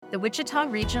The Wichita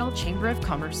Regional Chamber of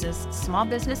Commerce's small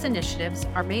business initiatives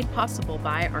are made possible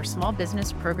by our small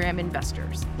business program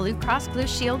investors, Blue Cross Blue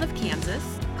Shield of Kansas,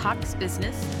 Cox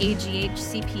Business, AGH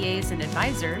CPAs and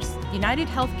Advisors, United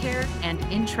Healthcare, and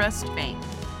Intrust Bank.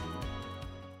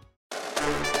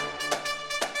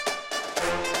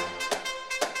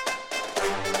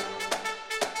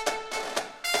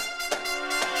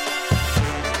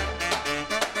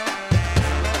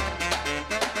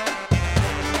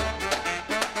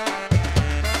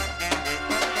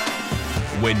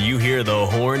 When you hear the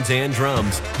horns and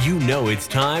drums, you know it's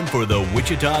time for the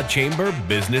Wichita Chamber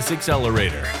Business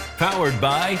Accelerator, powered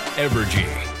by Evergy.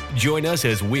 Join us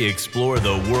as we explore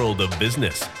the world of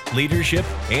business, leadership,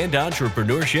 and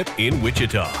entrepreneurship in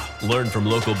Wichita. Learn from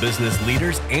local business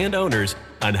leaders and owners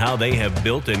on how they have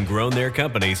built and grown their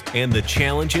companies and the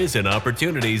challenges and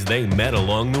opportunities they met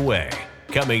along the way.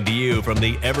 Coming to you from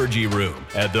the Evergy Room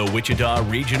at the Wichita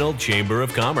Regional Chamber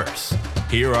of Commerce.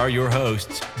 Here are your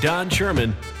hosts, Don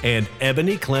Sherman and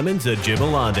Ebony Clemens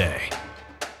Ajibalande.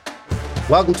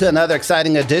 Welcome to another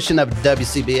exciting edition of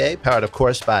WCBA, powered, of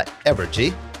course, by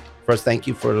Evergy. First, thank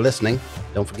you for listening.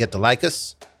 Don't forget to like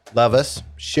us, love us,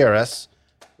 share us.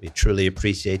 We truly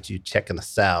appreciate you checking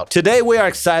us out. Today, we are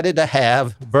excited to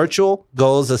have Virtual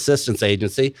Goals Assistance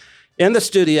Agency in the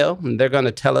studio, and they're going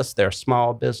to tell us their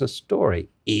small business story.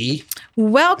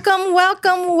 Welcome,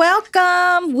 welcome,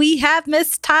 welcome. We have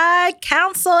Miss Ty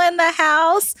Council in the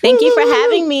house. Thank you for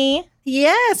having me.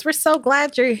 Yes, we're so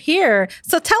glad you're here.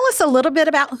 So tell us a little bit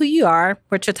about who you are,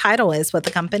 what your title is with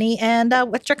the company, and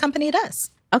what your company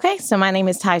does. Okay, so my name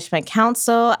is Ty Schmidt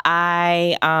Council.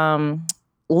 I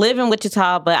live in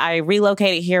Wichita, but I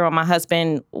relocated here when my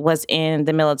husband was in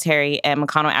the military at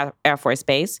McConnell Air Force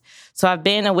Base. So I've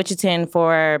been a Wichitan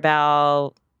for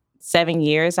about 7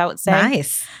 years, I would say.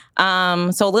 Nice.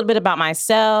 So a little bit about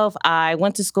myself. I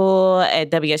went to school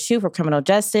at WSU for criminal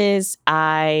justice.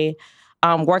 I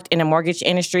worked in the mortgage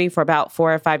industry for about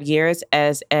 4 or 5 years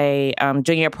as a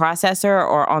junior processor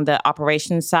or on the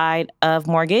operations side of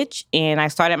mortgage. And I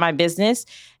started my business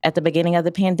at the beginning of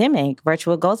the pandemic,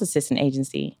 Virtual Goals Assistant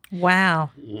Agency.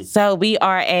 Wow. So we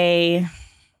are a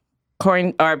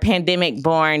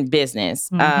pandemic-born business.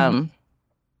 Mm-hmm.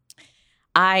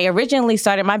 I originally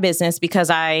started my business because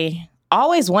I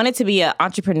always wanted to be an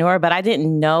entrepreneur, but I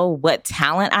didn't know what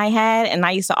talent I had. And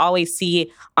I used to always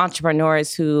see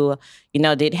entrepreneurs who,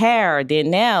 did hair or did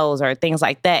nails or things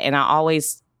like that. And I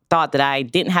always thought that I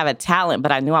didn't have a talent,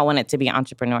 but I knew I wanted to be an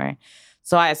entrepreneur.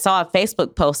 So I saw a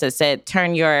Facebook post that said,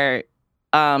 turn your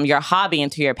hobby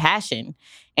into your passion.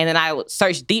 And then I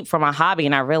searched deep for my hobby,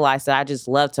 and I realized that I just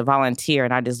love to volunteer,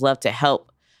 and I just love to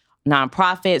help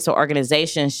nonprofits or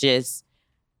organizations just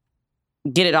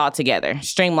get it all together,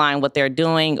 streamline what they're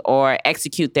doing or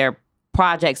execute their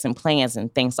projects and plans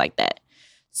and things like that.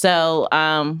 So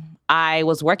I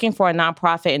was working for a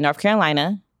nonprofit in North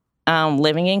Carolina,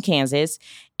 living in Kansas,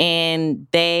 and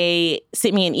they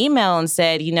sent me an email and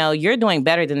said, you're doing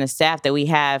better than the staff that we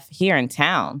have here in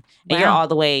town, and you're all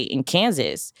the way in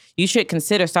Kansas. You should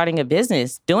consider starting a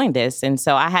business doing this. And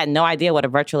so I had no idea what a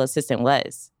virtual assistant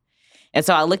was. And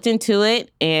so I looked into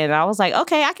it, and I was like,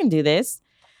 okay, I can do this.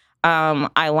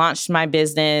 I launched my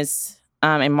business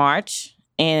in March,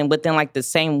 and within the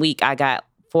same week, I got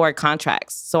 4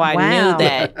 contracts. So I knew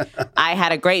that I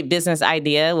had a great business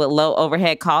idea with low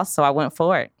overhead costs, so I went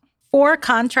for it. 4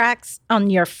 contracts in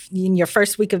your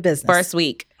first week of business? First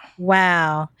week.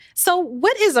 Wow. So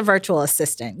what is a virtual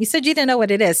assistant? You said you didn't know what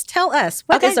it is. Tell us,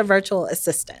 what is a virtual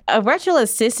assistant? A virtual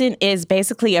assistant is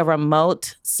basically a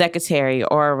remote secretary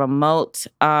or a remote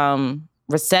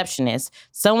receptionist,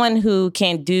 someone who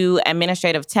can do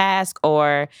administrative tasks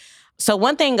So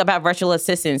one thing about virtual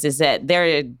assistants is that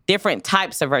there are different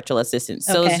types of virtual assistants.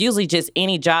 So it's usually just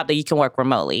any job that you can work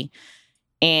remotely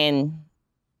and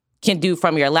can do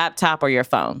from your laptop or your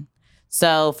phone.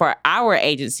 So for our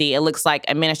agency, it looks like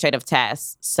administrative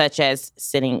tasks such as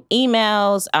sending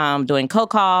emails, doing cold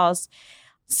calls,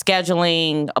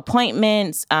 scheduling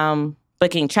appointments,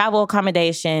 booking travel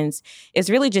accommodations. It's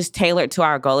really just tailored to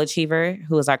our goal achiever,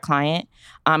 who is our client,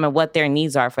 and what their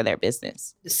needs are for their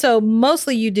business. So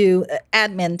mostly you do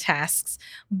admin tasks,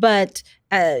 but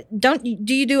do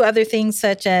you do other things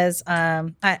such as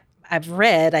I've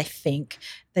read, I think,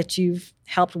 that you've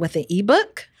helped with an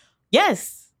ebook?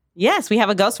 Yes, we have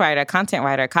a ghostwriter, a content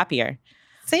writer, a copier.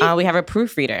 We have a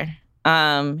proofreader.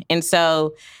 And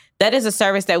so that is a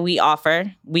service that we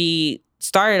offer. We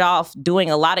started off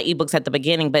doing a lot of ebooks at the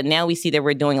beginning, but now we see that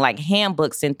we're doing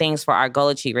handbooks and things for our goal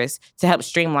achievers to help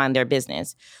streamline their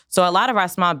business. So a lot of our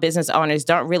small business owners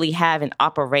don't really have an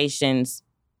operations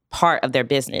part of their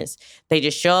business. They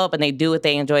just show up and they do what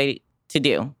they enjoy to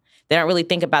do. They don't really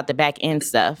think about the back end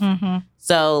stuff. Mm-hmm.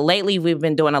 So lately we've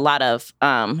been doing a lot of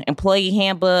employee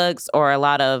handbooks or a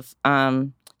lot of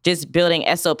just building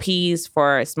SOPs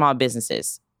for small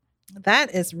businesses.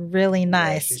 That is really Yeah,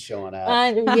 nice. she's showing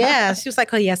out. Yeah, she was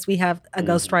like, "Oh yes, we have a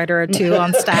ghostwriter or two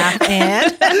on staff,"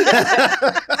 and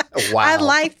Wow. I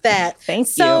like that. Thank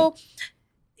So,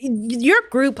 your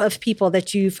group of people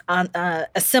that you've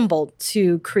assembled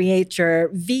to create your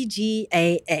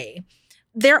VGAA,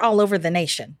 they're all over the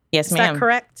nation. Yes, Is ma'am. that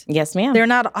correct? Yes, ma'am. They're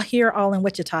not here all in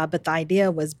Wichita, but the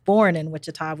idea was born in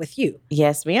Wichita with you.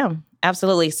 Yes, ma'am.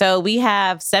 Absolutely. So we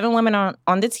have 7 women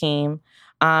on the team.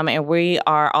 And we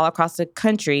are all across the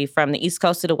country from the East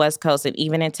Coast to the West Coast and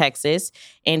even in Texas.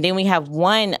 And then we have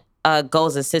one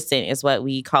goals assistant is what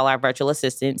we call our virtual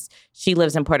assistants. She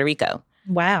lives in Puerto Rico.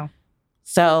 Wow.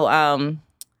 So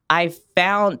I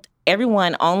found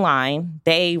everyone online.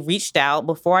 They reached out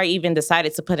before I even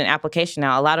decided to put an application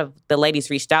out. A lot of the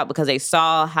ladies reached out because they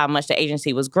saw how much the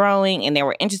agency was growing and they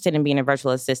were interested in being a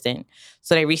virtual assistant.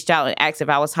 So they reached out and asked if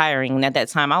I was hiring. And at that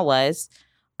time I was.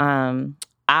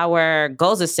 Our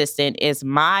goals assistant is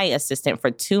my assistant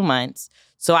for 2 months.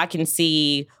 So I can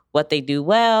see what they do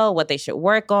well, what they should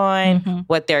work on,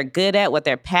 what they're good at, what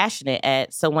they're passionate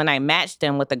at. So when I match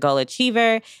them with the goal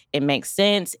achiever, it makes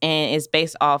sense and it's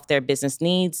based off their business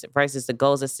needs versus the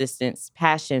goals assistant's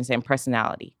passions and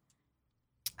personality.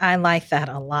 I like that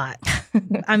a lot.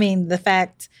 I mean, the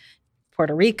fact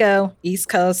Puerto Rico, East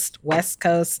Coast, West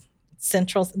Coast,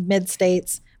 Central,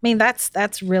 Mid-States, I mean,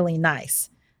 that's really nice.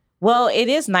 Well, it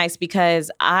is nice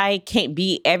because I can't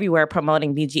be everywhere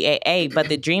promoting VGAA, but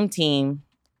the Dream Team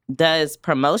does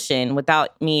promotion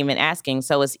without me even asking.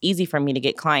 So it's easy for me to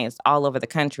get clients all over the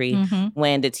country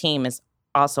when the team is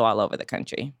also all over the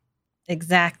country.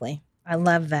 Exactly. I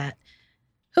love that.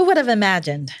 Who would have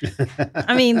imagined?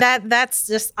 I mean, that's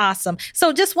just awesome.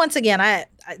 So just once again, I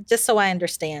just so I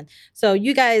understand. So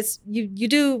you guys, you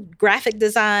do graphic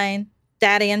design,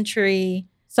 data entry.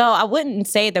 So I wouldn't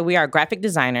say that we are graphic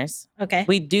designers. Okay.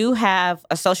 We do have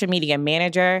a social media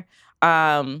manager,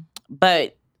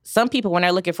 but some people, when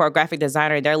they're looking for a graphic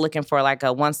designer, they're looking for like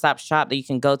a one-stop shop that you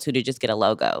can go to just get a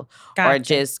logo or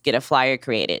just get a flyer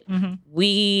created.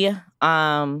 We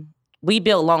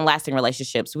build long-lasting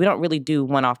relationships. We don't really do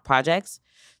one-off projects.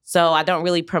 So I don't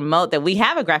really promote that we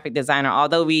have a graphic designer,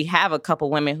 although we have a couple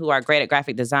women who are great at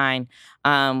graphic design.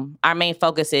 Our main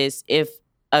focus is if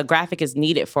a graphic is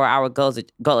needed for our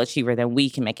goal achiever, then we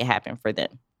can make it happen for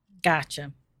them.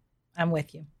 Gotcha. I'm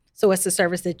with you. So it's a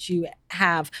service that you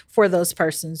have for those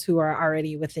persons who are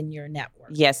already within your network.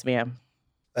 Yes, ma'am.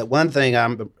 One thing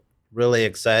I'm really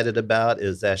excited about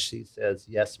is that she says,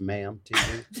 yes, ma'am, to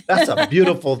you. That's a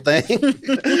beautiful thing.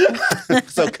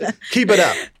 So keep it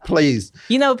up, please.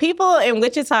 You know, people in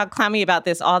Wichita clown me about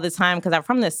this all the time because I'm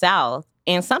from the South.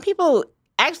 And some people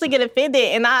actually get offended,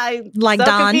 and I like so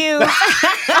Don. confused.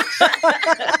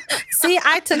 See,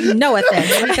 I took no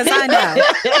offense because I know.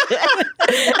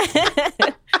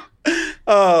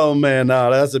 Oh man,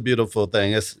 no, that's a beautiful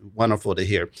thing. It's wonderful to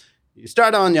hear. You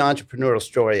start on your entrepreneurial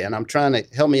story, and I'm trying to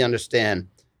help me understand.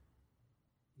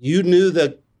 You knew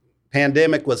the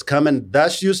pandemic was coming,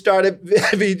 thus you started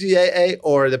VGAA,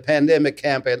 or the pandemic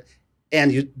happened,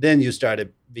 and then you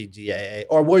started VGAA,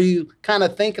 or were you kind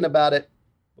of thinking about it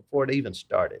before it even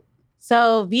started?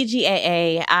 So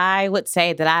VGAA, I would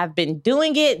say that I've been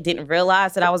doing it, didn't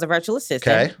realize that I was a virtual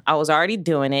assistant. Okay. I was already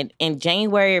doing it. In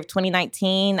January of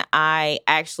 2019, I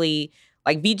actually,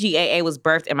 VGAA was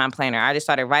birthed in my planner. I just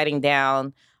started writing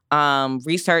down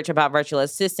research about virtual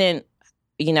assistant,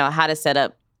 how to set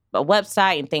up a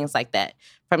website and things like that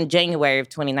from January of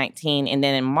 2019. And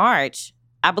then in March,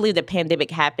 I believe the pandemic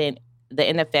happened the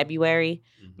end of February,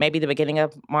 maybe the beginning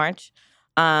of March.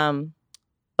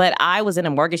 But I was in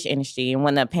the mortgage industry, and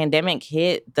when the pandemic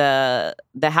hit, the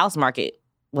house market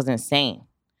was insane.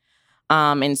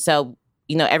 And so,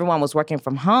 everyone was working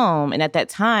from home. And at that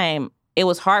time, it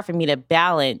was hard for me to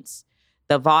balance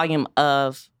the volume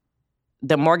of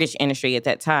the mortgage industry at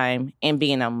that time and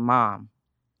being a mom.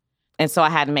 And so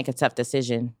I had to make a tough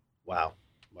decision. Wow.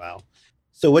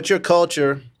 So what's your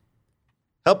culture?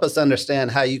 Help us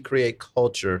understand how you create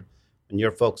culture when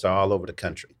your folks are all over the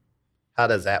country. How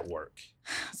does that work?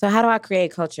 So how do I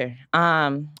create culture?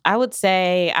 I would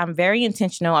say I'm very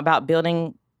intentional about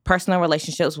building personal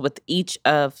relationships with each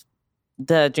of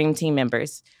the Dream Team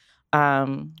members.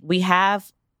 We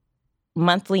have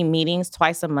monthly meetings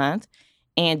twice a month.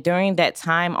 And during that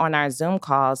time on our Zoom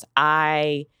calls,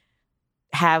 I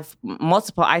have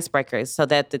multiple icebreakers so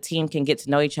that the team can get to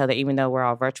know each other, even though we're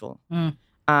all virtual.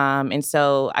 And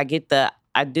so I get the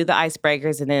I do the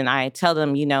icebreakers, and then I tell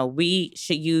them, we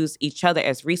should use each other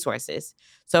as resources.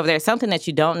 So if there's something that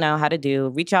you don't know how to do,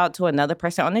 reach out to another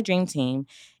person on the dream team.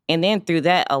 And then through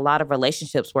that, a lot of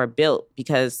relationships were built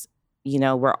because,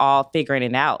 we're all figuring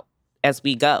it out as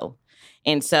we go.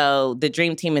 And so the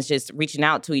dream team is just reaching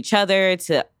out to each other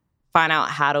to find out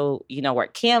how to,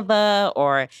 work Canva,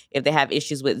 or if they have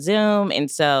issues with Zoom. And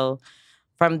so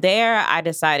from there, I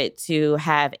decided to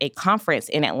have a conference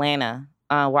in Atlanta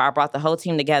where I brought the whole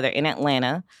team together in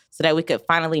Atlanta so that we could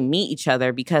finally meet each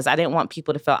other, because I didn't want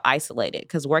people to feel isolated.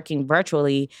 Because working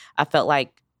virtually, I felt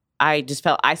like I just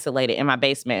felt isolated in my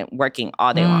basement working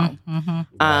all day long.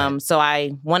 Right. So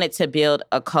I wanted to build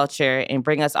a culture and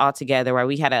bring us all together where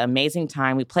we had an amazing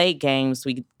time. We played games.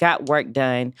 We got work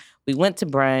done. We went to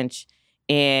brunch.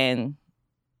 And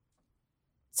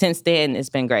since then, it's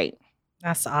been great.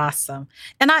 That's awesome.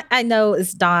 And I know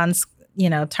it's Dawn's,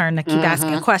 turn to keep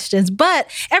asking questions. But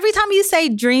every time you say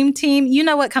dream team, you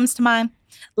know what comes to mind?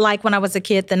 Like when I was a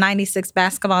kid, the 96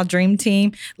 basketball dream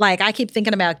team. Like I keep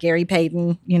thinking about Gary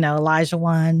Payton, Elijah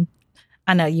Wan.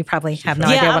 I know you probably have no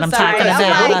idea what I'm talking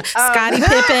about. Scottie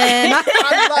Pippen.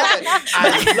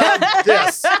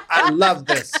 I love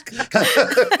this.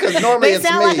 Because normally They it's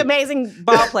sound me. like amazing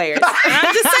ball players.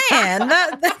 I'm just saying,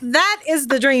 that is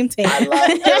the dream team.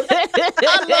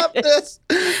 I love this.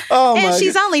 Oh, And my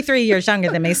she's only 3 years younger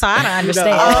than me, so I don't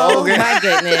understand. Oh, Okay. my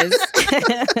goodness.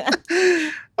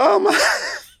 Oh, my.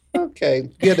 Okay.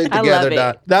 Get it I together, love it.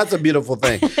 Don. That's a beautiful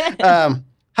thing.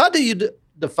 How do you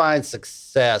define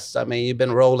success? I mean, you've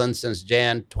been rolling since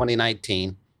Jan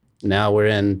 2019. Now we're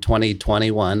in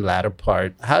 2021, latter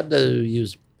part. How do you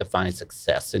define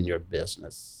success in your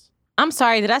business? I'm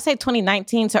sorry, did I say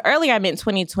 2019? So earlier I meant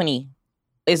 2020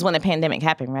 is when the pandemic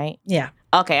happened, right? Yeah.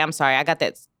 Okay, I'm sorry. I got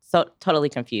that so totally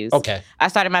confused. Okay. I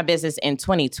started my business in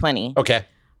 2020. Okay.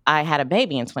 I had a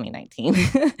baby in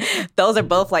 2019. Those are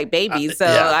both like babies, so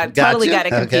Yeah, I totally got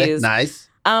it Okay, confused. nice.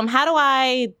 How do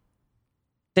I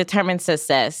determine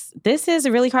success? This is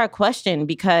a really hard question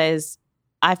because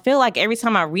I feel like every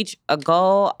time I reach a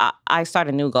goal, I start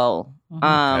a new goal.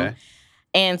 Okay.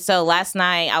 And so last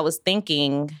night I was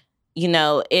thinking,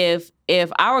 if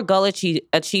our goal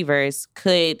achievers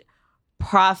could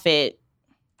profit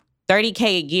 $30K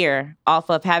a year off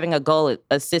of having a goal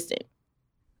assistant,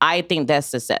 I think that's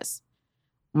success.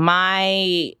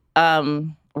 My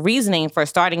reasoning for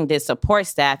starting this support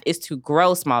staff is to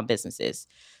grow small businesses.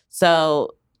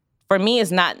 So for me,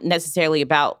 it's not necessarily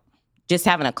about just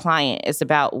having a client. It's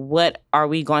about what are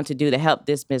we going to do to help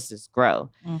this business grow.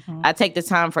 I take the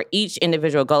time for each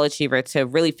individual goal achiever to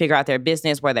really figure out their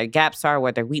business, where their gaps are,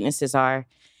 where their weaknesses are,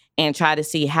 and try to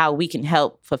see how we can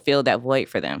help fulfill that void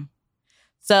for them.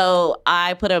 So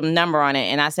I put a number on it,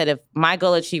 and I said if my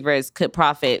goal achievers could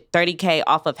profit $30K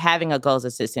off of having a goals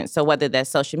assistant, so whether that's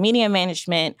social media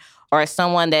management or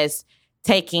someone that's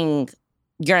taking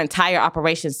your entire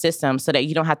operation system so that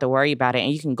you don't have to worry about it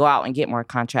and you can go out and get more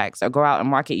contracts or go out and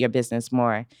market your business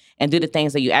more and do the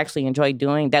things that you actually enjoy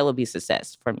doing, that would be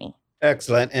success for me.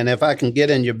 Excellent. And if I can get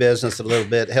in your business a little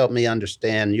bit, help me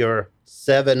understand your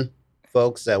 7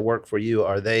 folks that work for you.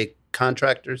 Are they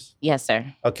contractors? Yes, sir.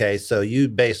 Okay, so you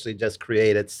basically just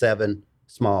created 7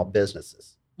 small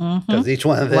businesses Mhm. because each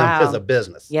one of them Wow. is a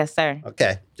business. Yes, sir.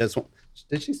 Okay,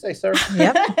 did she say sir?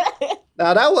 Yep.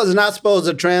 Now that was not supposed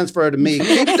to transfer to me.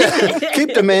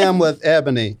 Keep the man with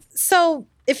Ebony. So,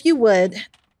 if you would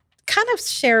kind of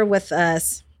share with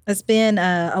us, as being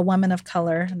a woman of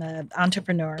color and an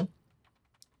entrepreneur,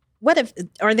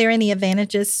 are there any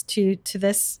advantages to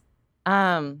this?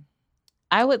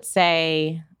 I would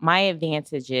say my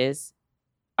advantages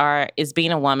is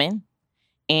being a woman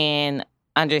and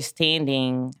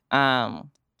understanding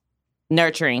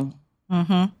nurturing.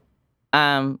 Mm-hmm.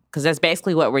 Because that's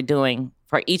basically what we're doing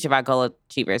for each of our goal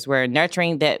achievers. We're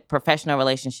nurturing that professional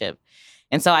relationship.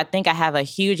 And so I think I have a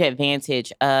huge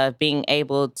advantage of being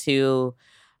able to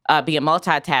be a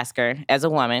multitasker as a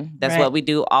woman. That's Right. what we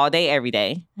do all day, every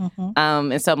day. Mm-hmm.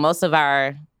 And so most of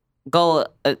our goal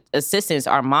assistants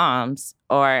are moms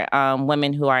or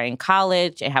women who are in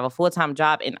college and have a full-time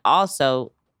job, and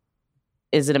also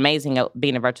is it amazing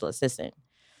being a virtual assistant.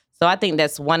 So I think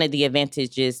that's one of the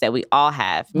advantages that we all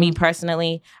have. Me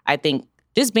personally, I think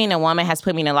just being a woman has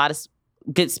put me in a lot of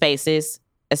good spaces,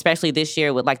 especially this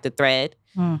year with like The Thread.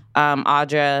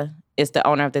 Audra is the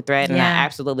owner of The Thread, and I Yeah.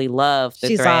 absolutely love The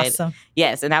She's Thread. awesome.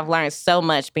 Yes, and I've learned so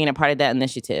much being a part of that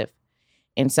initiative.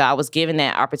 And so I was given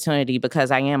that opportunity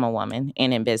because I am a woman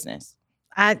and in business.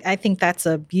 I think that's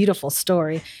a beautiful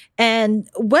story. And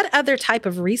what other type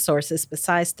of resources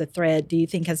besides The Thread do you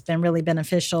think has been really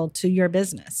beneficial to your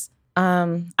business?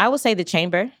 I would say the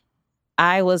chamber.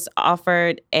 I was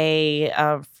offered a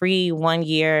free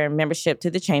 1-year membership to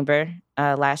the Chamber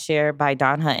last year by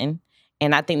Don Hutton.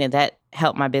 And I think that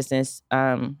helped my business,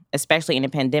 especially in the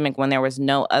pandemic when there was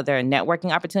no other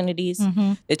networking opportunities.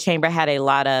 Mm-hmm. The Chamber had a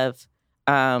lot of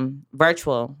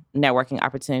virtual networking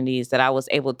opportunities that I was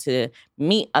able to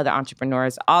meet other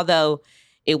entrepreneurs. Although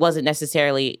it wasn't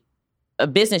necessarily a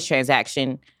business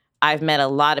transaction, I've met a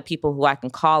lot of people who I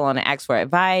can call on and ask for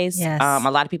advice. Yes.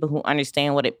 A lot of people who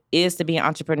understand what it is to be an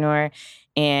entrepreneur.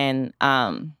 And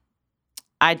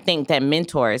I think that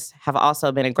mentors have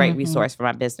also been a great resource for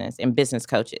my business, and business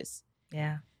coaches.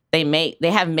 Yeah. They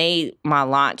have made my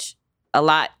launch a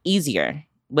lot easier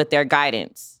with their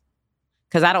guidance,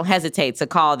 because I don't hesitate to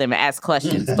call them and ask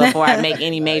questions before I make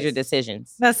any major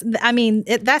decisions.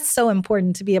 That's so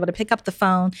important to be able to pick up the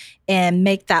phone and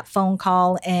make that phone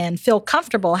call and feel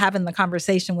comfortable having the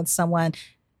conversation with someone.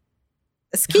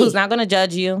 It's key. Who's not going to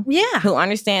judge you. Yeah. Who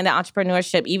understand that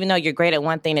entrepreneurship, even though you're great at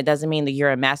one thing, it doesn't mean that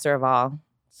you're a master of all.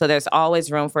 So there's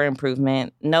always room for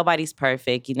improvement. Nobody's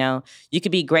perfect, you know. You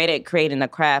could be great at creating a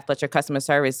craft, but your customer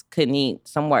service could need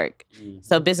some work. Mm-hmm.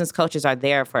 So business coaches are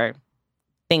there for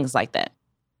things like that.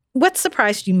 What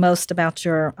surprised you most about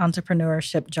your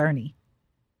entrepreneurship journey?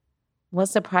 What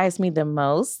surprised me the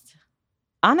most?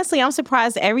 Honestly, I'm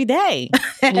surprised every day.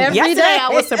 Yesterday, I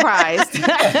was surprised.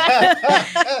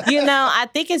 You know, I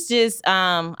think it's just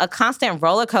a constant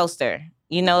roller coaster.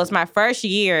 You know, it's my first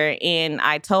year, and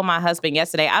I told my husband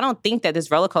yesterday, I don't think that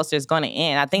this roller coaster is going to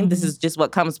end. I think this is just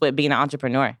what comes with being an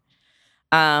entrepreneur.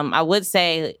 I would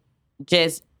say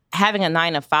just having a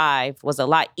 9-to-5 was a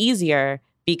lot easier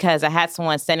because I had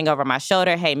someone standing over my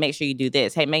shoulder. Hey, make sure you do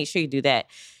this. Hey, make sure you do that.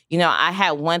 You know, I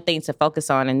had one thing to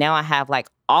focus on, and now I have like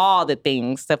all the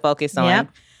things to focus on. Yep.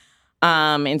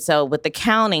 And so with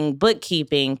accounting,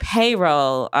 bookkeeping,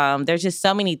 payroll, there's just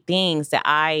so many things that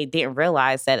I didn't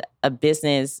realize that a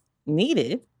business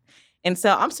needed. And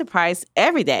so I'm surprised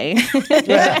every day.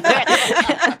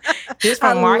 Just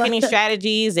from marketing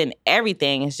strategies and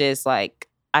everything. It's just like,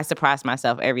 I surprise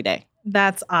myself every day.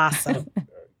 That's awesome.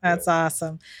 That's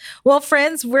awesome. Well,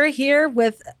 friends, we're here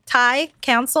with Ty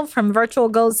Council from Virtual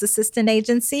Goals Assistant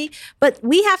Agency, but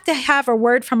we have to have a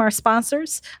word from our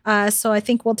sponsors. So I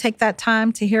think we'll take that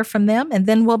time to hear from them, and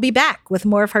then we'll be back with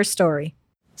more of her story.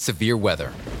 Severe weather.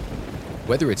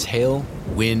 Whether it's hail,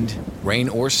 wind, rain,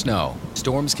 or snow,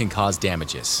 storms can cause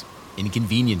damages,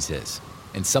 inconveniences,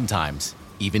 and sometimes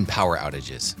even power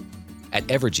outages. At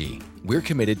Evergy, we're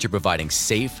committed to providing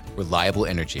safe, reliable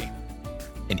energy.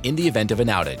 And in the event of an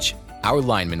outage, our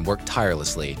linemen work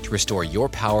tirelessly to restore your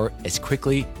power as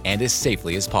quickly and as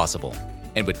safely as possible.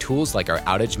 And with tools like our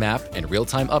outage map and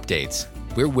real-time updates,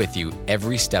 we're with you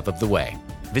every step of the way.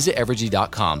 Visit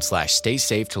evergy.com/stay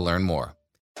safe to learn more.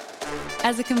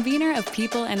 As a convener of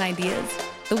people and ideas,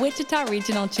 the Wichita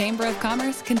Regional Chamber of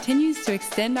Commerce continues to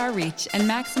extend our reach and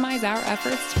maximize our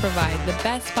efforts to provide the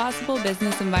best possible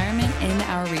business environment in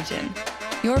our region.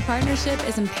 Your partnership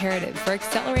is imperative for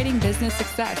accelerating business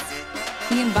success.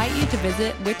 We invite you to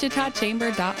visit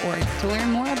wichitachamber.org to learn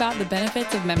more about the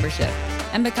benefits of membership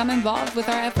and become involved with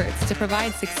our efforts to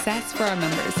provide success for our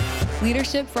members,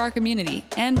 leadership for our community,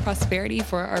 and prosperity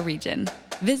for our region.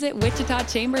 Visit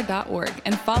wichitachamber.org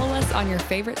and follow us on your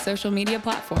favorite social media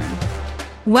platform.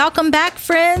 Welcome back,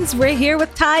 friends. We're here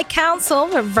with Ty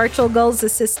Council, a Virtual Goals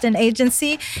Assistant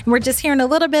Agency. And we're just hearing a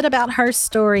little bit about her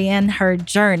story and her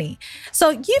journey. So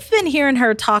you've been hearing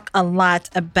her talk a lot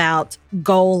about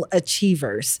goal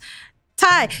achievers.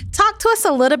 Ty, talk to us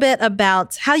a little bit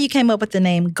about how you came up with the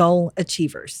name Goal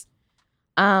Achievers.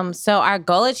 So our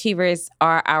goal achievers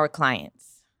are our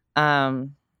clients.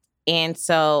 And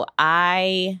so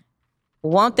I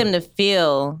want them to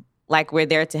feel like we're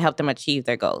there to help them achieve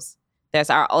their goals. That's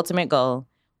our ultimate goal.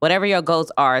 Whatever your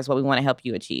goals are is what we want to help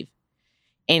you achieve.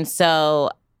 And so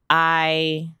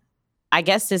I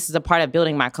guess this is a part of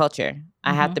building my culture.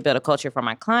 I have to build a culture for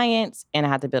my clients, and I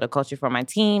have to build a culture for my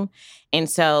team. And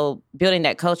so building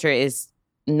that culture is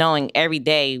knowing every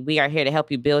day we are here to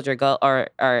help you build your goal or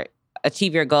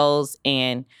achieve your goals,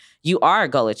 and you are a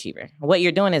goal achiever. What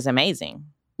you're doing is amazing.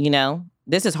 You know,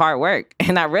 this is hard work.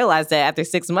 And I realized that after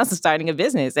 6 months of starting a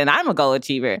business, and I'm a goal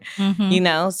achiever, you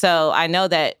know? So I know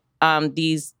that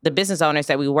the business owners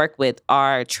that we work with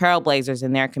are trailblazers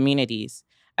in their communities.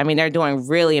 I mean, they're doing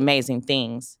really amazing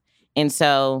things. And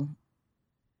so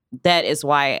that is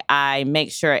why I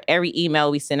make sure every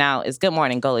email we send out is good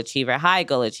morning, goal achiever. Hi,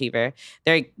 goal achiever.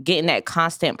 They're getting that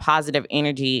constant positive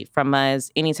energy from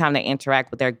us anytime they interact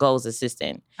with their goals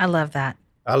assistant. I love that.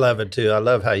 I love it too. I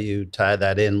love how you tie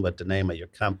that in with the name of your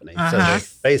company. So Uh-huh. they're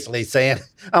basically saying,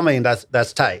 I mean,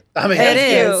 that's tight. I mean, It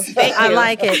that's is. Thank I you.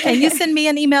 like it. Can you send me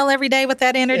an email every day with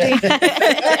that energy?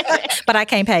 But I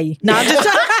can't pay you. No,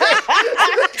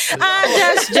 I'm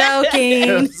just joking.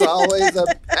 There's always a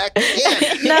back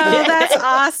end. No, that's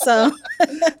awesome.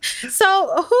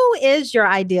 So, who is your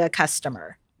ideal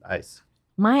customer? Nice.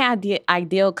 My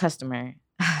ideal customer.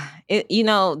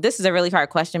 This is a really hard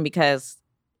question because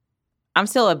I'm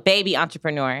still a baby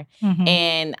entrepreneur. Mhm.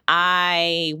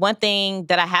 And one thing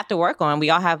that I have to work on, we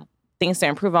all have things to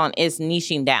improve on, is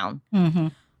niching down.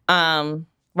 Mhm.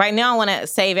 Right now, I want to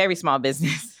save every small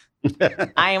business.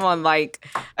 I am on like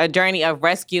a journey of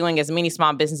rescuing as many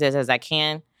small businesses as I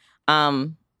can.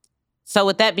 So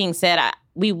with that being said,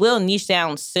 we will niche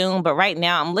down soon. But right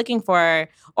now, I'm looking for,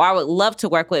 or I would love to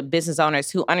work with business owners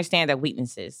who understand their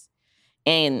weaknesses.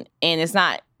 And it's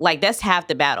not like that's half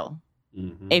the battle.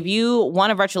 Mhm. If you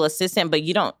want a virtual assistant, but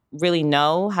you don't really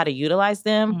know how to utilize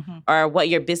them Mhm. or what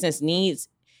your business needs,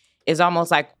 it's almost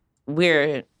like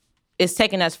it's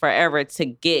taking us forever to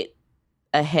get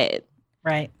ahead.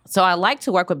 Right. So I like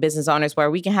to work with business owners where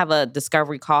we can have a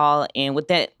discovery call. And when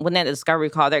that discovery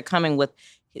call, they're coming with,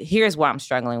 here's what I'm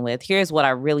struggling with. Here's what I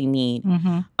really need.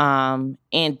 Mhm.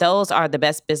 And those are the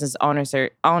best business owners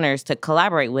to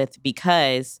collaborate with,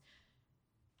 because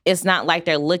it's not like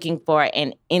they're looking for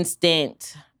an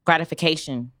instant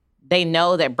gratification. They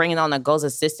know that bringing on a goals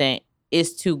assistant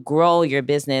is to grow your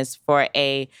business for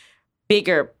a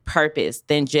bigger purpose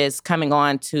than just coming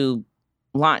on to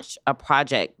launch a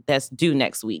project that's due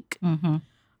next week. Mhm.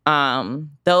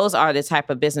 Those are the type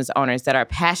of business owners that are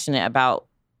passionate about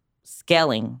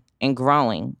scaling and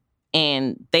growing.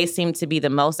 And they seem to be the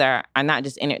most that are not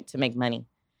just in it to make money.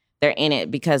 They're in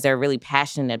it because they're really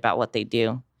passionate about what they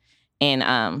do.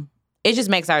 And it just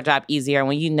makes our job easier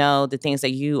when you know the things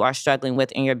that you are struggling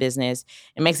with in your business.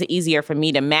 It makes it easier for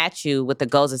me to match you with the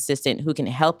goals assistant who can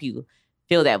help you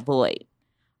fill that void.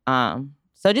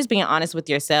 So just being honest with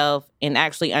yourself and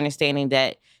actually understanding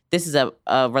that this is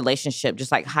a relationship,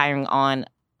 just like hiring on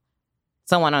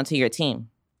someone onto your team.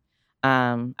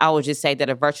 I would just say that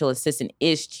a virtual assistant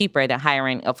is cheaper than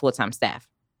hiring a full-time staff.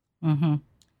 Mhm.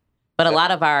 But a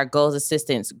lot of our goals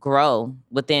assistants grow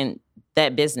within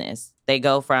that business. They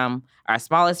go from our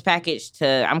smallest package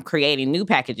to I'm creating new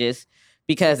packages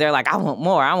because they're like, I want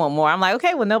more. I'm like,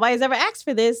 okay, well, nobody's ever asked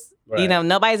for this. Right.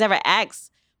 Nobody's ever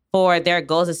asked for their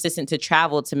goals assistant to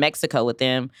travel to Mexico with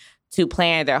them to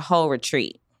plan their whole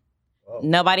retreat. Whoa.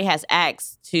 Nobody has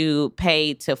asked to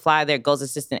pay to fly their goals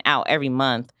assistant out every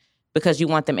month because you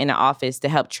want them in the office to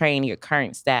help train your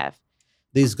current staff.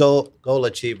 These goal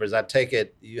achievers, I take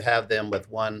it you have them with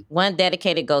one. One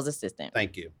dedicated goals assistant.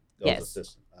 Thank you. Goals Yes.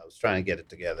 assistant. I was trying to get it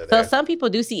together So there. some people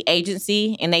do see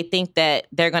agency and they think that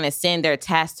they're going to send their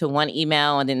task to one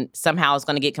email and then somehow it's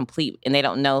going to get complete and they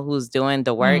don't know who's doing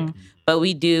the work. Mhm. But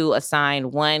we do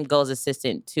assign one goals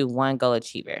assistant to one goal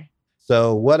achiever.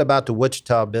 So what about the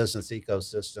Wichita business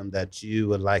ecosystem that you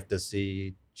would like to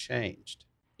see changed?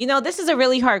 This is a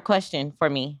really hard question for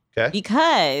me. Okay.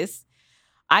 Because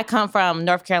I come from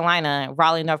North Carolina,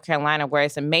 Raleigh, North Carolina, where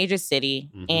it's a major city,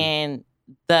 Mhm. and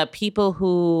the people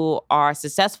who are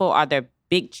successful are the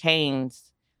big chain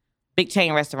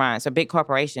restaurants or big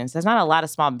corporations. There's not a lot of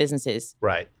small businesses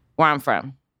Right. where I'm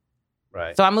from.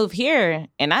 Right. So I moved here,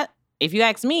 and if you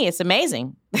ask me, it's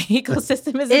amazing. The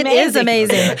ecosystem is It amazing. is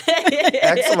amazing.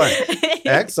 Excellent.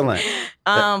 Excellent.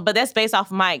 But that's based off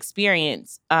of my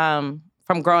experience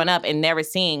from growing up and never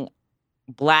seeing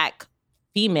Black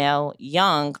female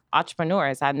young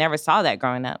entrepreneurs. I never saw that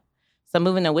growing up. So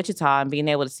moving to Wichita and being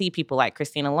able to see people like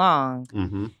Christina Long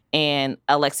Mm-hmm. and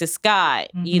Alexis Scott,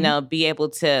 Mhm. be able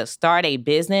to start a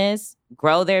business,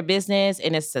 grow their business,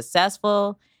 and it's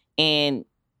successful. And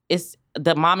it's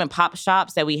the mom and pop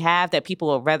shops that we have that people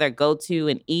will rather go to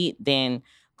and eat than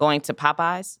going to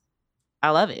Popeyes.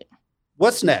 I love it.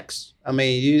 What's next? I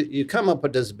mean, you come up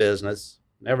with this business,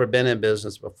 never been in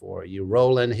business before. You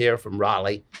roll in here from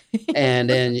Raleigh, and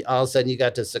then all of a sudden you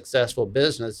got this successful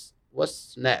business.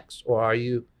 What's next? Or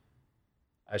I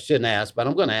shouldn't ask, but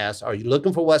I'm going to ask, are you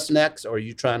looking for what's next, or are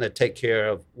you trying to take care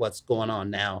of what's going on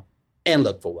now and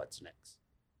look for what's next?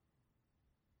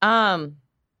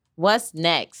 What's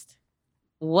next?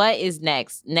 What is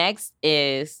next? Next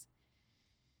is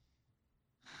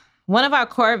one of our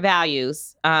core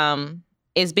values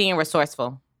is being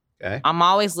resourceful. Okay. I'm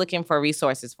always looking for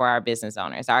resources for our business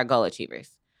owners, our goal achievers.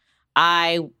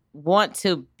 I want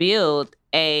to build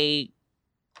a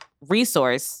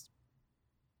resource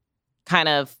kind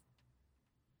of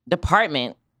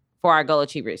department for our goal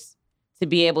achievers to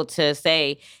be able to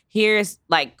say, here's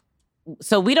like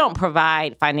so we don't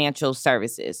provide financial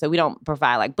services. So we don't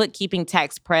provide like bookkeeping,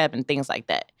 tax prep, and things like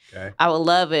that. Okay. I would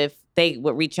love if they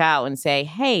would reach out and say,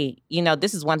 hey,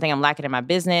 this is one thing I'm lacking in my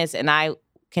business, and I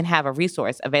can have a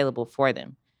resource available for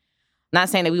them. Not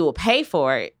saying that we will pay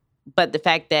for it, but the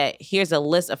fact that here's a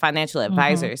list of financial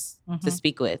advisors to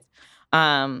speak with.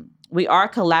 We are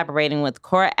collaborating with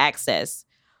Core Access.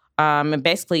 And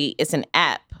basically, it's an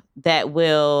app that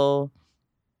will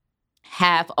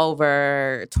have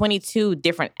over 22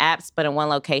 different apps, but in one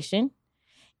location.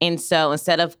 And so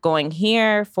instead of going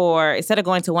to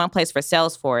one place for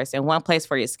Salesforce and one place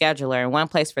for your scheduler and one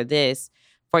place for this,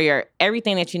 for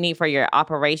everything that you need for your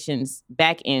operations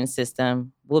back-end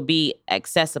system will be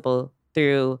accessible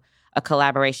through a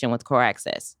collaboration with Core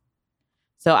Access.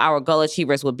 So our goal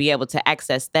achievers will be able to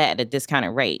access that at a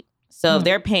discounted rate. So if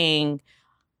they're paying,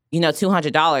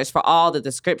 $200 for all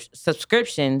the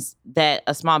subscriptions that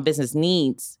a small business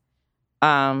needs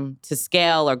to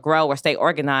scale or grow or stay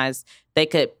organized, they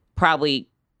could probably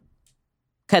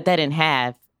cut that in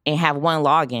half and have one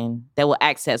login that will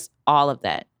access all of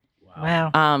that.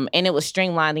 Wow. And it will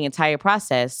streamline the entire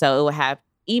process. So it will have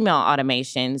email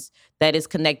automations that is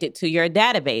connected to your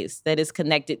database, that is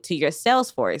connected to your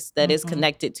Salesforce, that is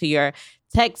connected to your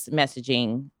text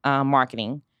messaging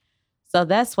marketing. So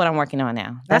that's what I'm working on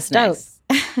now. That's dope.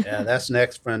 Yeah, that's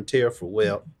next frontier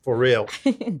for real.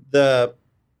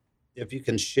 If you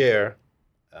can share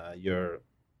your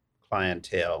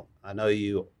clientele, I know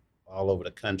you all over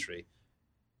the country.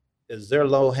 Is there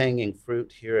low-hanging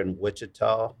fruit here in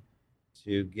Wichita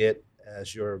to get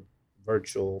as your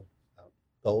virtual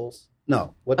goals?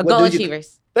 No. What goal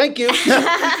achievers. Thank you.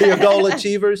 Your goal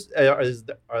achievers. Is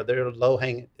there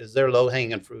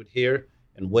low-hanging fruit here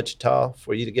in Wichita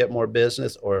for you to get more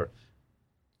business, or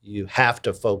you have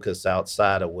to focus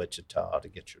outside of Wichita to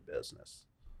get your business?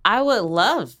 I would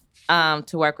love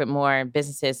to work with more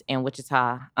businesses in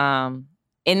Wichita. And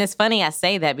it's funny I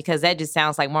say that because that just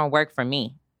sounds like more work for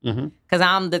me. Because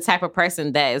I'm the type of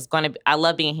person that is I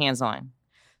love being hands-on.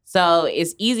 So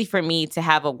it's easy for me to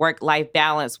have a work-life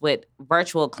balance with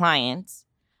virtual clients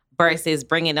versus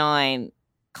bringing on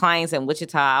clients in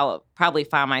Wichita. I would probably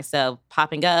find myself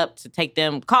popping up to take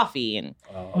them coffee and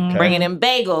bringing them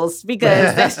bagels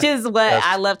because that's just what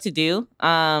I love to do.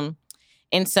 And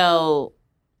so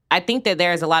I think that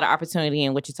there's a lot of opportunity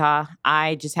in Wichita.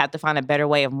 I just have to find a better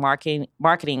way of marketing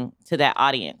to that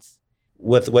audience.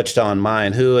 With Wichita in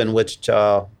mind, who in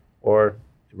Wichita or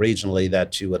regionally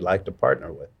that you would like to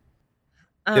partner with?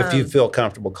 If you feel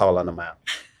comfortable calling them out.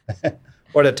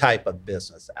 Or the type of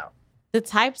business out. The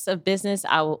types of businesses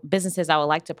I would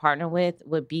like to partner with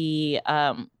would be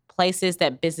places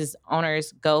that business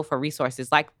owners go for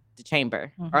resources, like the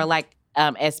Chamber or like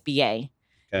SBA.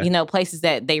 Okay. Places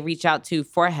that they reach out to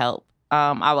for help.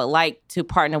 I would like to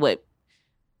partner with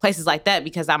places like that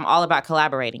because I'm all about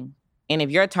collaborating. And if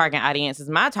your target audience is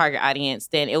my target audience,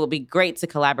 then it would be great to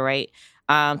collaborate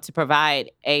to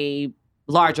provide a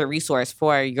larger resource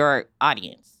for your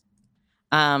audience.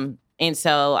 And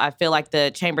so I feel like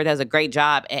the Chamber does a great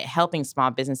job at helping small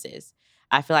businesses.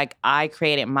 I feel like I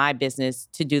created my business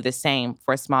to do the same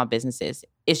for small businesses.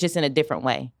 It's just in a different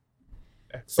way.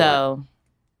 Excellent. So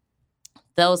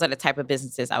those are the type of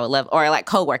businesses I would love, or like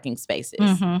co-working spaces.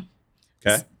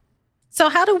 Okay. So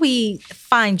how do we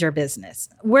find your business?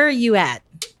 Where are you at?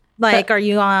 Like, are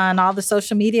you on all the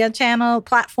social media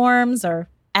platforms or?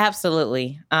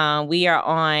 Absolutely. We are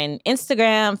on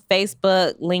Instagram,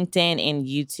 Facebook, LinkedIn, and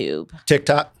YouTube.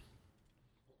 TikTok?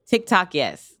 TikTok,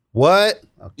 yes. What?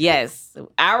 Okay. Yes.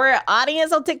 Our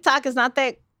audience on TikTok is not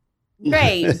that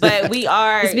great, but we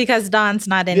are. It's because Don's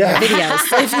not in your videos.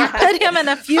 So if you put him in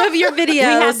a few of your videos, we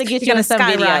have to get you in some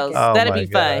videos. Oh, that'd be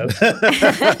fun.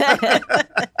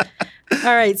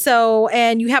 All right. So,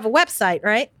 and you have a website,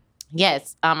 right?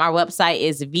 Yes. Our website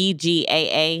is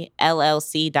vgaallc.com.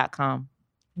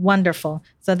 Wonderful.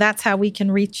 So that's how we can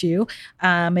reach you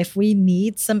if we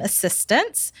need some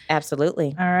assistance.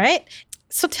 Absolutely. All right.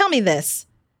 So tell me this.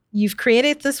 You've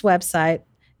created this website.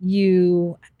 Do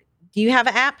you have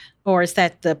an app, or is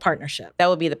that the partnership? That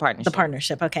would be the partnership. The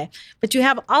partnership, okay. But you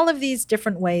have all of these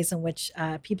different ways in which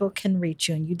people can reach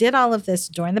you, and you did all of this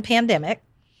during the pandemic.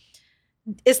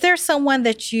 Is there someone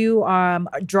that you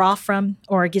draw from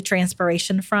or get your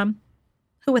inspiration from?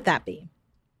 Who would that be?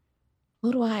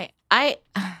 Who do I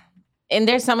and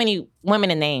there's so many women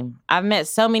to name. I've met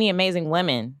so many amazing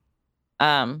women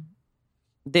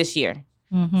this year.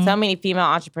 So many female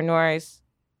entrepreneurs.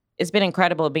 It's been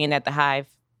incredible being at the Hive.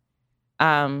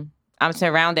 I'm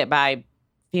surrounded by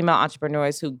female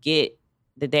entrepreneurs who get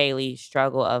the daily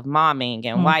struggle of momming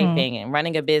and wifing and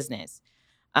running a business.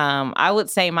 I would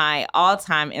say my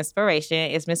all-time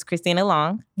inspiration is Miss Christina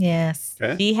Long. Yes.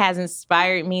 Okay. She has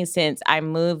inspired me since I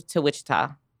moved to Wichita.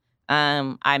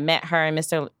 I met her and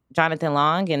Mr. Jonathan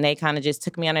Long, and they kind of just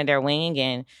took me under their wing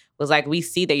and was like, we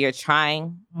see that you're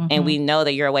trying, and we know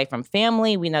that you're away from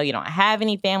family. We know you don't have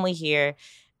any family here.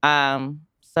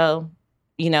 So,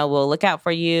 we'll look out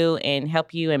for you and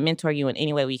help you and mentor you in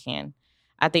any way we can.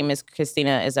 I think Miss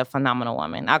Christina is a phenomenal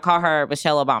woman. I call her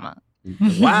Michelle Obama.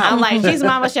 Wow. I'm like, she's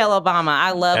my Michelle Obama.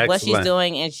 I love what she's Excellent.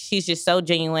 doing, and she's just so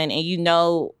genuine. And you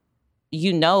know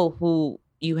who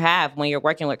you have when you're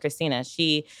working with Christina.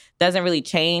 She doesn't really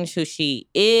change who she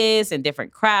is in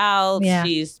different crowds. Yeah.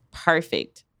 She's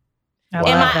perfect I in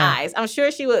love my that. eyes. I'm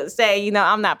sure she would say,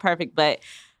 I'm not perfect, but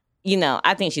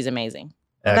I think she's amazing.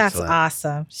 That's Excellent.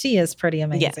 awesome. She is pretty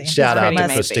amazing. Shout out pretty to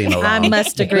amazing. Christina Long. I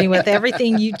must agree with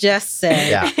everything you just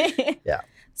said. Yeah.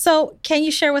 So, can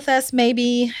you share with us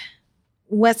maybe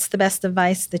what's the best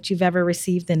advice that you've ever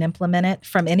received and implemented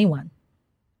from anyone?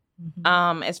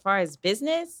 As far as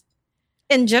business,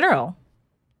 In general,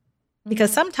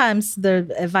 because sometimes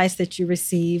the advice that you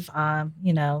receive,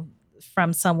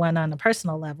 from someone on a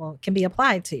personal level can be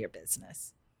applied to your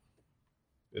business.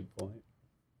 Good point.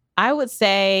 I would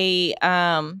say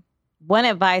one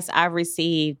advice I've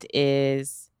received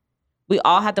is we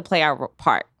all have to play our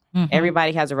part. Mhm.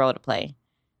 Everybody has a role to play.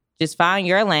 Just find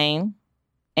your lane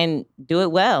and do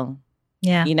it well.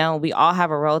 Yeah. We all have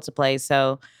a role to play.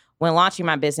 So when launching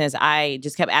my business, I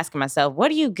just kept asking myself, what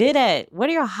are you good at? What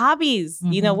are your hobbies?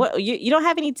 Mhm. What you don't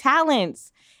have any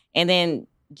talents. And then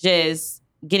just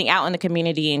getting out in the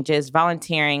community and just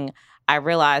volunteering, I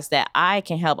realized that I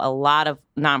can help a lot of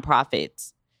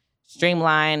nonprofits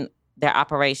streamline their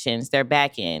operations, their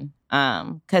back end.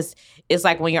 Because it's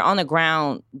like when you're on the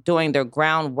ground doing the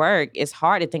groundwork, it's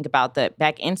hard to think about the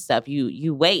back end stuff.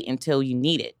 You wait until you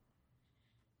need it.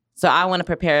 So I want to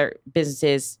prepare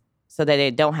businesses so that they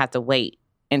don't have to wait.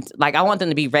 And I want them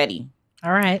to be ready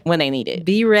All right. when they need it.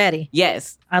 Be ready.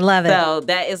 Yes. I love it. So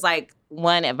that is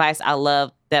one advice I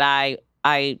love that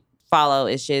I follow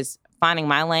is just finding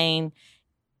my lane,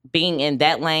 being in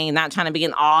that lane, not trying to be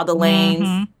in all the lanes,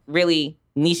 Mhm. really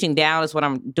niching down is what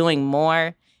I'm doing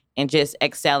more and just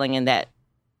excelling in that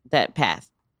path.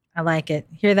 I like it.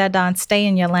 Hear that, Don? Stay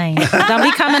in your lane. Don't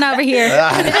be coming over here.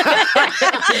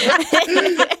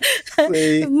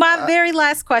 See? My very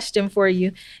last question for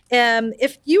you.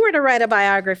 If you were to write a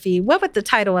biography, what would the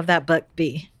title of that book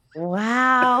be?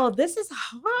 Wow, this is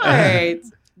hard.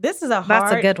 This is a hard.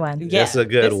 That's a good one. Yeah, That's a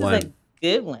good this one. is a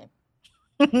good one.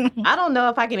 I don't know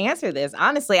if I can answer this.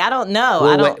 Honestly, I don't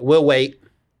know. We'll wait.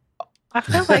 I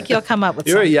feel like you'll come up with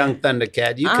You're a something. young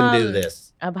Thundercat. You can do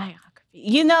this. A biography.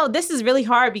 This is really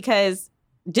hard because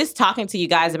just talking to you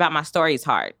guys about my story is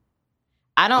hard.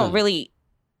 I don't really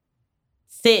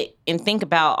sit and think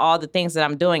about all the things that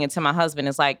I'm doing until my husband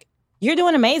is like, you're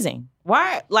doing amazing.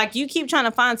 Why? You keep trying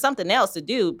to find something else to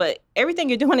do, but everything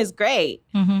you're doing is great.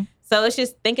 Mhm. So it's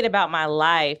just thinking about my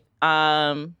life.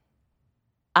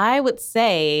 I would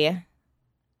say,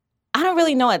 I don't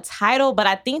really know a title, but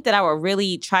I think that I would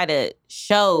really try to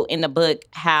show in the book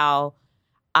how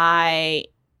I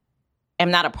am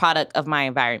not a product of my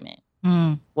environment,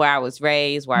 where I was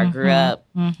raised, where I grew up.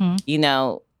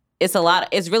 Mhm.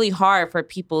 It's really hard for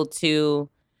people to,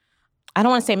 I don't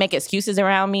want to say make excuses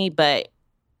around me, but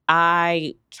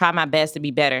I try my best to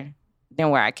be better than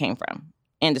where I came from.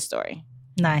 End of story.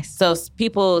 Nice. So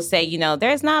people say,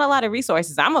 there's not a lot of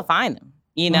resources. I'm going to find them.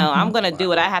 I'm going to do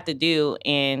what I have to do.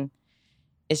 And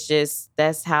it's just,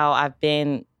 that's how I've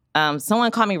been.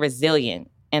 Someone called me resilient.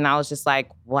 And I was just like,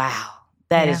 wow,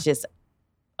 that is just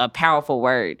a powerful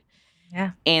word.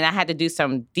 Yeah. And I had to do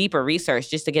some deeper research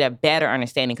just to get a better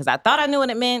understanding because I thought I knew what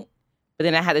it meant. But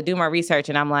then I had to do my research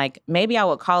and I'm like, maybe I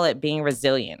would call it being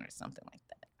resilient or something like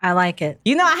that. I like it.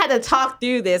 I had to talk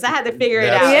through this. I had to figure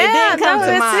it out. Yeah, It didn't come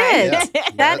to mind. that's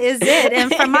it. That is it.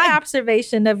 And from my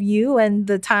observation of you and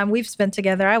the time we've spent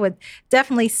together, I would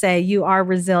definitely say you are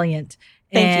resilient.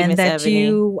 Thank you, and Miss that Ebony.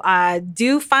 you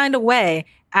do find a way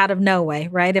out of no way,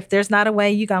 right? If there's not a way,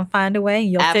 you're going to find a way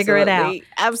and you'll figure it out.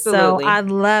 Absolutely. So I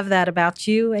love that about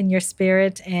you and your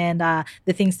spirit and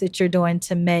the things that you're doing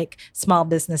to make small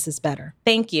businesses better.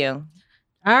 Thank you.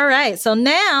 All right. So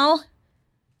now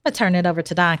I'll turn it over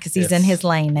to Don because he's in Yes. his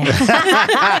lane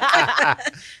now.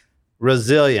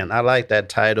 Resilient. I like that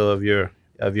title of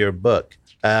your book.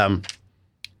 Time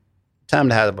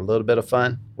to have a little bit of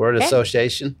fun. Word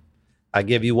association. I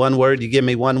give you one word. You give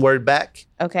me one word back.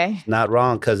 Okay. Not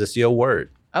wrong because it's your word.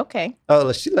 Okay.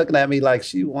 Oh, she looking at me like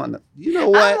she want to. You know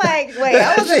what? I'm like, wait,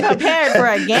 I wasn't prepared for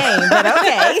a game, but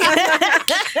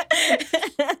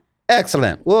okay.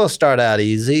 Excellent. We'll start out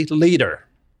easy. Leader.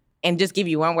 and just give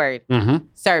you one word. Mm-hmm.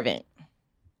 Servant.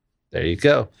 There you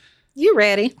go. You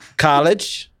ready?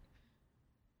 College.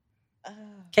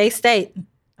 K-State.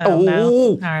 Oh,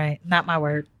 no. All right. Not my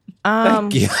word.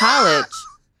 Thank you. College.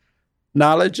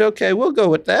 Knowledge. Okay, we'll go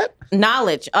with that.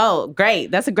 Knowledge. Oh,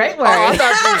 great. That's a great word. Oh, I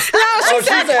thought She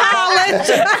said college.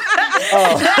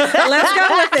 Oh. Let's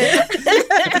go with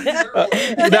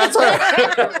it. That's her.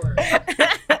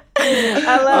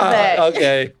 I love that.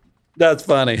 Okay, that's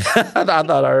funny. I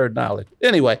thought I heard knowledge.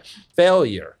 Anyway,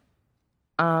 failure.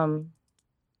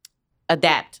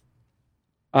 Adapt.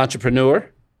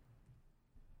 Entrepreneur.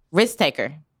 Risk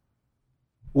taker.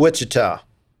 Wichita.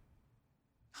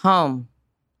 Home.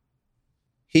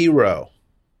 Hero.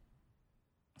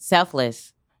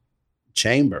 Selfless.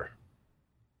 Chamber.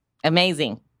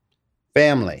 Amazing.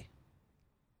 Family.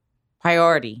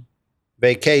 Priority.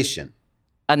 Vacation.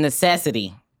 A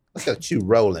necessity. Look at you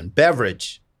rolling.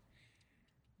 Beverage.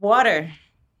 Water.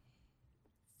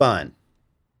 Fun.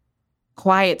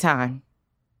 Quiet time.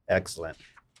 Excellent.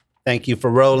 Thank you for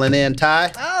rolling in,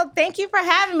 Ty. Oh, thank you for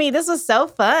having me. This was so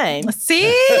fun. See?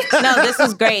 No, this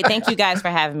was great. Thank you guys for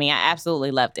having me. I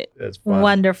absolutely loved it. That's fun.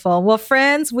 Wonderful. Well,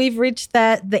 friends, we've reached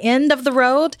the end of the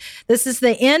road. This is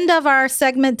the end of our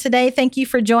segment today. Thank you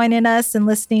for joining us and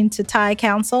listening to Ty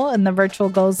Council and the Virtual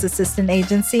Goals Assistant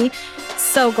Agency.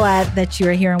 So glad that you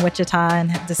are here in Wichita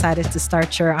and have decided to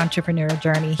start your entrepreneurial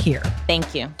journey here.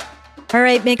 Thank you. All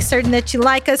right, make certain that you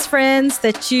like us, friends,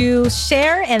 that you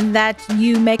share, and that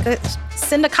you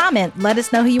send a comment. Let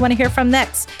us know who you want to hear from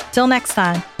next. Till next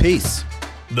time. Peace.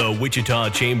 The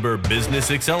Wichita Chamber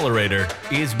Business Accelerator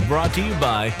is brought to you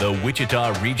by the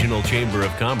Wichita Regional Chamber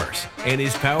of Commerce and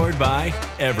is powered by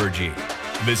Evergy.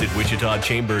 Visit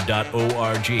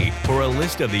wichitachamber.org for a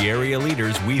list of the area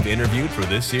leaders we've interviewed for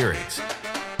this series.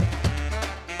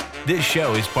 This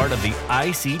show is part of the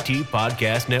ICT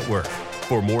Podcast Network.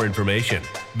 For more information,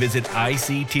 visit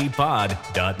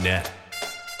ictpod.net.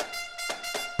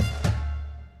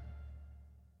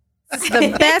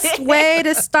 The best way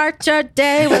to start your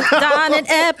day with Don and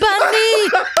Ebony.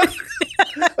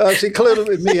 She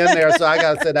included me in there, so I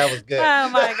got to say that was good. Oh,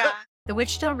 my God. The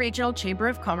Wichita Regional Chamber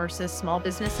of Commerce's small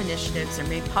business initiatives are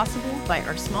made possible by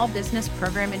our small business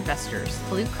program investors,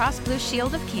 Blue Cross Blue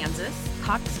Shield of Kansas,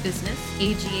 Cox Business,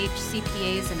 AGH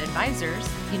CPAs and Advisors,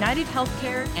 United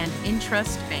Healthcare, and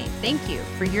Intrust Bank. Thank you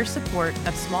for your support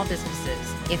of small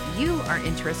businesses. If you are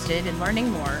interested in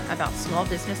learning more about small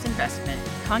business investment,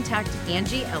 contact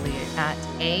Angie Elliott at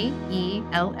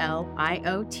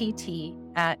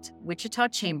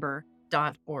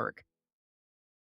AELLIOTT@wichitachamber.org.